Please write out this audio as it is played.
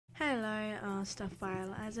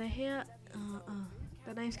stuffbyelizah here.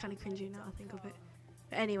 The name's kind of cringy now I think of it.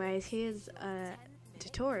 But anyways, here's a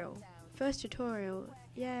tutorial. First tutorial,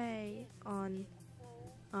 yay, on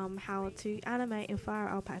how to animate in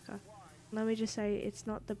FireAlpaca. Let me just say it's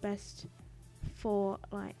not the best for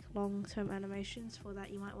like long-term animations. For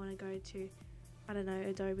that you might want to go to, I don't know,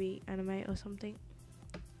 Adobe Animate or something.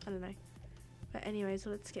 I don't know. But anyways,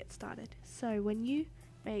 let's get started. So when you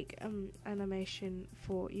make animation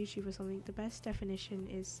for YouTube or something, the best definition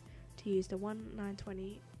is to use the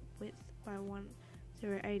 1920 width by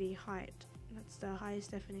 1080 height. That's the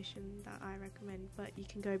highest definition that I recommend, but you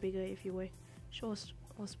can go bigger if you wish, or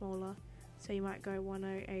smaller. So you might go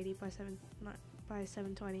 1080 by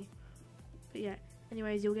 720. But yeah,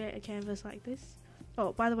 anyways, you'll get a canvas like this.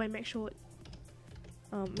 Oh, by the way, make sure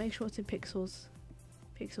it's in pixels.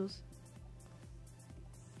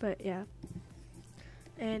 But yeah,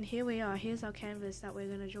 and here we are. Here's our canvas that we're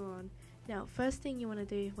going to draw on. Now, first thing you want to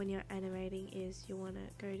do when you're animating is you want to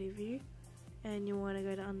go to view, and you want to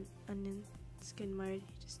go to onion skin mode. You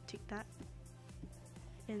just tick that,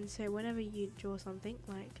 and so whenever you draw something,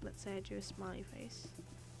 like let's say I drew a smiley face,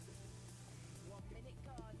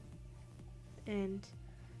 and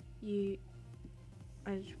I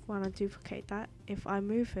just want to duplicate that. If I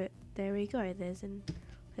move it, there we go. There's a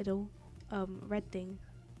little red thing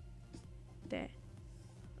there.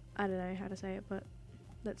 I don't know how to say it, but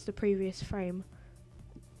that's the previous frame.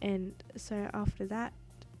 And so after that,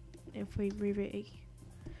 if we move it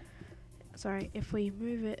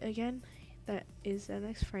again, that is the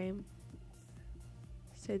next frame.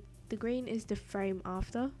 So the green is the frame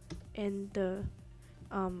after, and the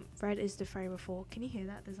red is the frame before. Can you hear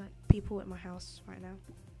that? There's like people at my house right now.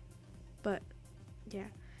 But yeah,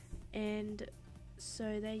 and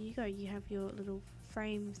so there you go. You have your little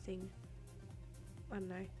frame thing. I don't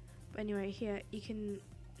know. But anyway, here you can.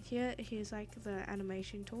 Here's like the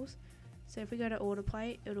animation tools. So if we go to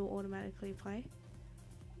autoplay, it'll automatically play.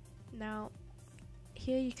 Now,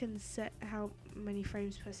 here you can set how many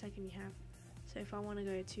frames per second you have. So if I want to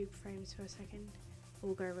go 2 frames per second,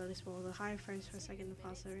 we'll go really small. The higher frames per second, the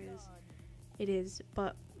faster it is.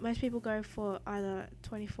 But most people go for either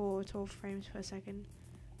 24 or 12 frames per second.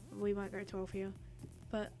 We might go 12 here.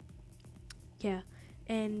 But yeah,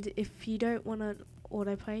 and if you don't want to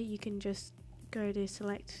autoplay, you can just go to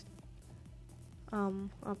select I'll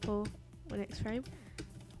pull the next frame.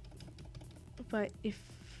 But if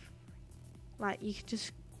like, you can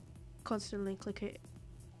just constantly click it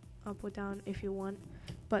up or down if you want,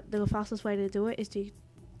 but the fastest way to do it is to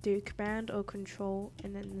do command or control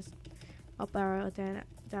and then this up arrow or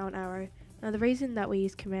down arrow. Now the reason that we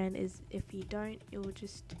use command is if you don't, it will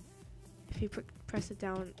just, if you press the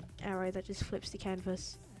down arrow, that just flips the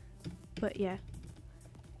canvas. But yeah,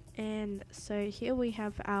 and so here we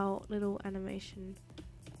have our little animation.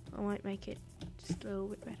 I might make it just a little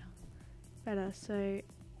bit better. So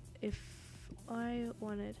if I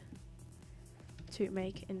wanted to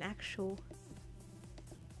make an actual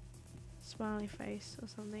smiley face or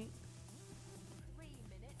something, 3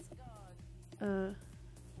 minutes gone.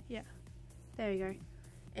 Yeah, there we go.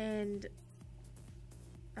 And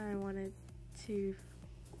I wanted to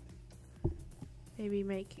maybe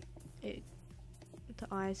make it the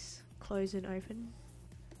eyes close and open.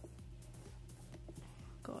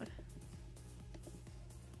 God,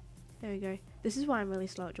 there we go. This is why I'm really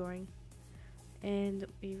slow at drawing. And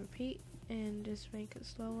we repeat and just make it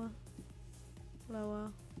slower,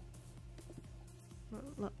 lower,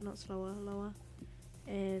 not slower, lower,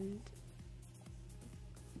 and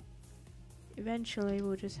eventually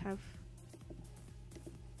we'll just have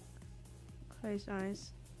closed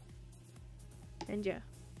eyes. And yeah,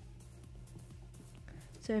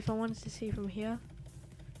 so if I wanted to see from here,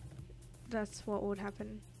 that's what would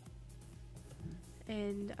happen,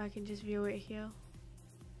 and I can just view it here.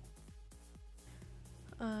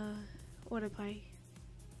 Autoplay.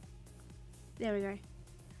 There we go.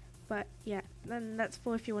 But yeah, then that's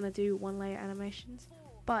for if you want to do 1 layer animations.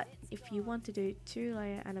 But if you want to do 2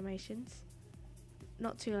 layer animations,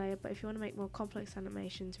 not 2 layer, but if you want to make more complex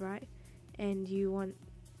animations, right? And you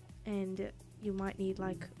might need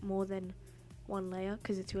like more than 1 layer,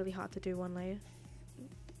 because it's really hard to do 1 layer.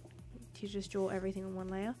 You just draw everything on 1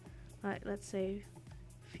 layer. Like let's say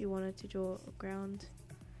if you wanted to draw a ground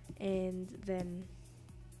and then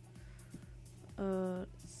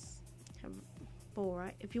have a ball,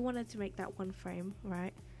 right? If you wanted to make that 1 frame,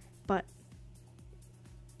 right? But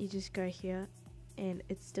you just go here and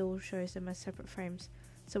it still shows them as separate frames.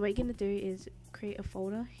 So what you're going to do is create a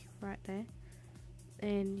folder right there,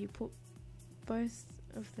 and you put both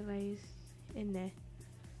of the layers in there.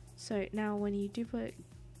 So now when you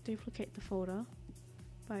duplicate the folder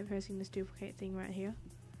by pressing this duplicate thing right here,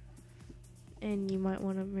 and you might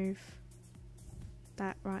want to move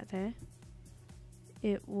that right there.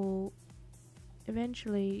 It will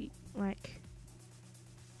eventually, like,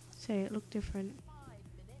 say it look different. 5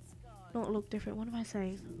 minutes gone. Not look different, what am I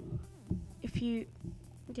saying? If you,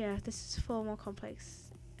 yeah, this is for more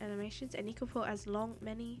complex animations, and you can put as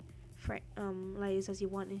many layers as you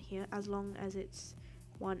want in here, as long as it's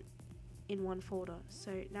in one folder.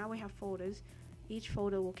 So now we have folders. Each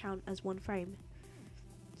folder will count as one frame.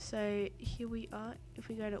 So here we are. If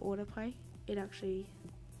we go to autoplay, it actually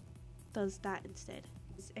does that instead.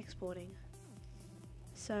 It's exporting.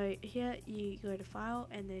 So here you go to file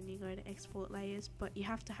and then you go to export layers, but you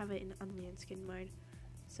have to have it in onion skin mode.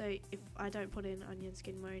 So if I don't put it in onion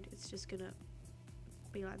skin mode, it's just gonna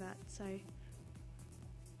be like that. So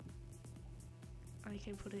I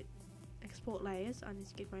can put it export layers, onion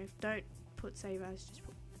skin mode. Don't put save as, just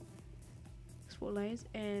put export layers,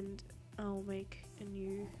 and I'll make a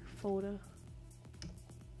new folder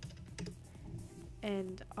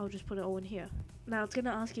and I'll just put it all in here. Now it's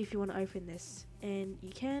gonna ask you if you want to open this, and you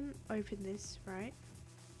can open this, right?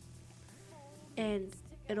 And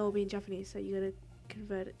it'll be in Japanese, so you gotta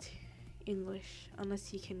convert it to English,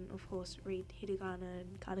 unless you can of course read hiragana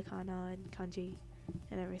and katakana and kanji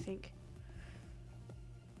and everything.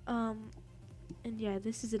 And yeah,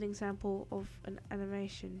 this is an example of an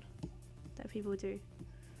animation that people do.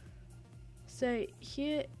 So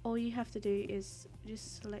here all you have to do is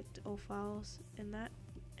just select all files in that,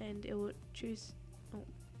 and it will choose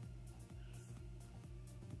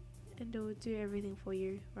and it will do everything for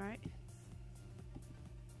you, right?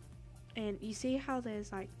 And you see how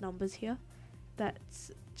there's like numbers here?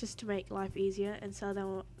 That's just to make life easier, and so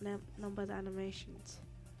they'll number the animations.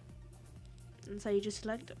 And so you just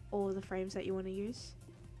select all the frames that you want to use,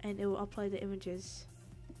 and it will upload the images.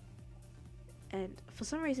 And for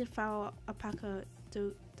some reason FireAlpaca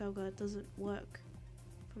Doga doesn't work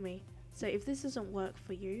for me. So if this doesn't work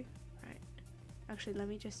for you, right, actually let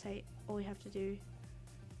me just say all you have to do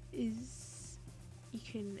is you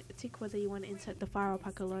can tick whether you want to insert the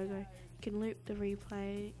FireAlpaca logo. You can loop the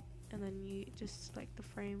replay, and then you just select the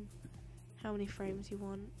frame, how many frames you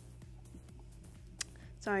want.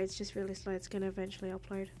 Sorry, it's just really slow, it's going to eventually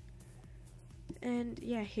upload. And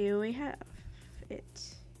yeah, here we have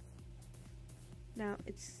it. Now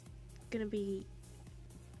it's going to be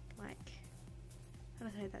like, how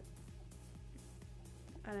do I say that?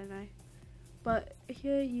 I don't know. But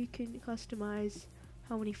here you can customize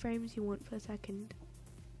how many frames you want per second,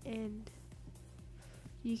 and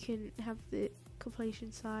you can have the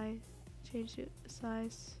completion size, change the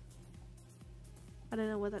size. I don't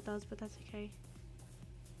know what that does, but that's okay.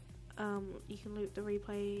 You can loop the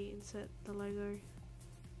replay, insert the logo,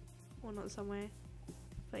 or not somewhere,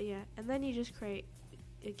 but yeah, and then you just create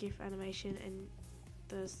a GIF animation, and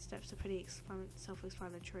the steps are pretty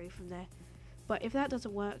self-explanatory from there. But if that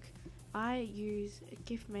doesn't work, I use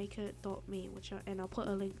gifmaker.me, and I'll put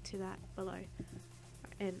a link to that below.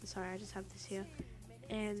 And sorry, I just have this here.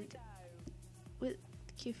 And with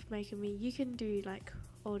gifmaker.me, you can do like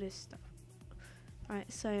all this stuff.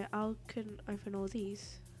 Right, so I can open all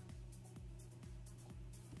these,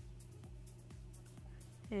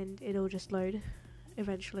 and it'll just load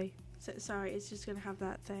eventually. So sorry, it's just gonna have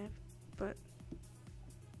that there, but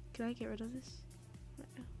can I get rid of this?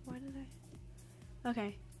 Why did I?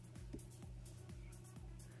 Okay.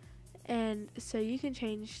 And so you can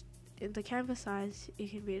change the canvas size, you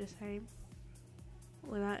can be the same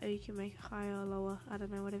with that, or you can make it higher or lower, I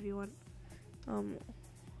don't know, whatever you want.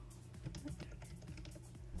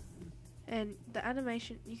 And the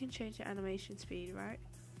animation, you can change the animation speed, right?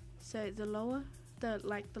 So the lower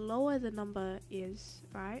the number is,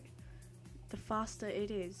 right, the faster it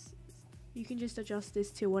is. You can just adjust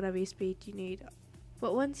this to whatever speed you need.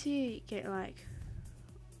 But once you get like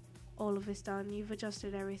all of this done, you've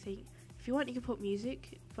adjusted everything. If you want, you can put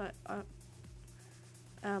music, but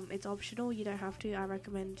it's optional, you don't have to. I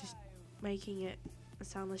recommend just making it a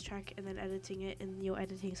soundless track and then editing it in your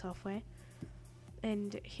editing software.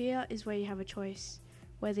 And here is where you have a choice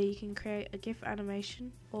whether you can create a GIF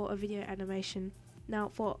animation or a video animation. Now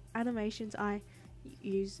for animations, I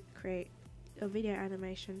create a video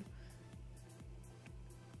animation,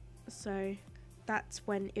 so that's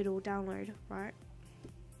when it'll download, right?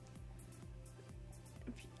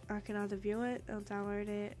 I can either view it or download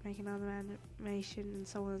it, make another animation, and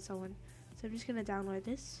so on and so on. So I'm just going to download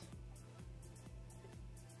this,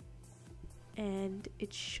 and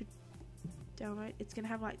it should download. It's going to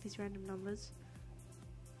have like these random numbers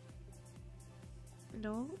and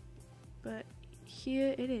all, but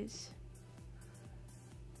here it is.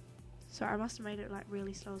 Sorry, I must have made it like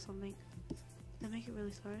really slow or something. Did they make it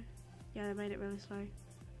really slow? Yeah, they made it really slow.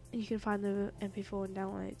 You can find the MP4 in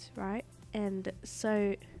downloads, right? And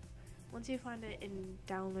so once you find it in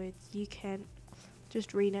downloads, you can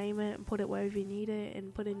just rename it and put it wherever you need it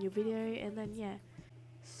and put in your video, and then yeah.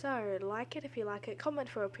 So like it if you like it, comment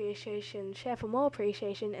for appreciation, share for more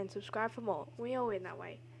appreciation, and subscribe for more. We all win that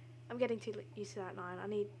way. I'm getting too used to that line. I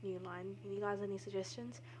need new line. You guys have any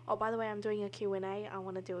suggestions? Oh, by the way, I'm doing a Q&A. I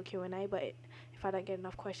want to do a Q&A, but if I don't get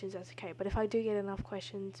enough questions, that's okay. But if I do get enough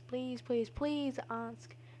questions, please, please, please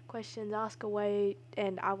ask questions, ask away,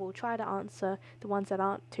 and I will try to answer the ones that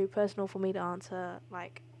aren't too personal for me to answer.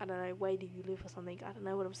 Like, I don't know, where do you live or something? I don't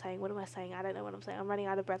know what I'm saying. What am I saying? I don't know what I'm saying. I'm running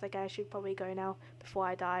out of breath. Okay, I should probably go now before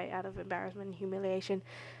I die out of embarrassment and humiliation.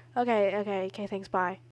 Okay, thanks, bye.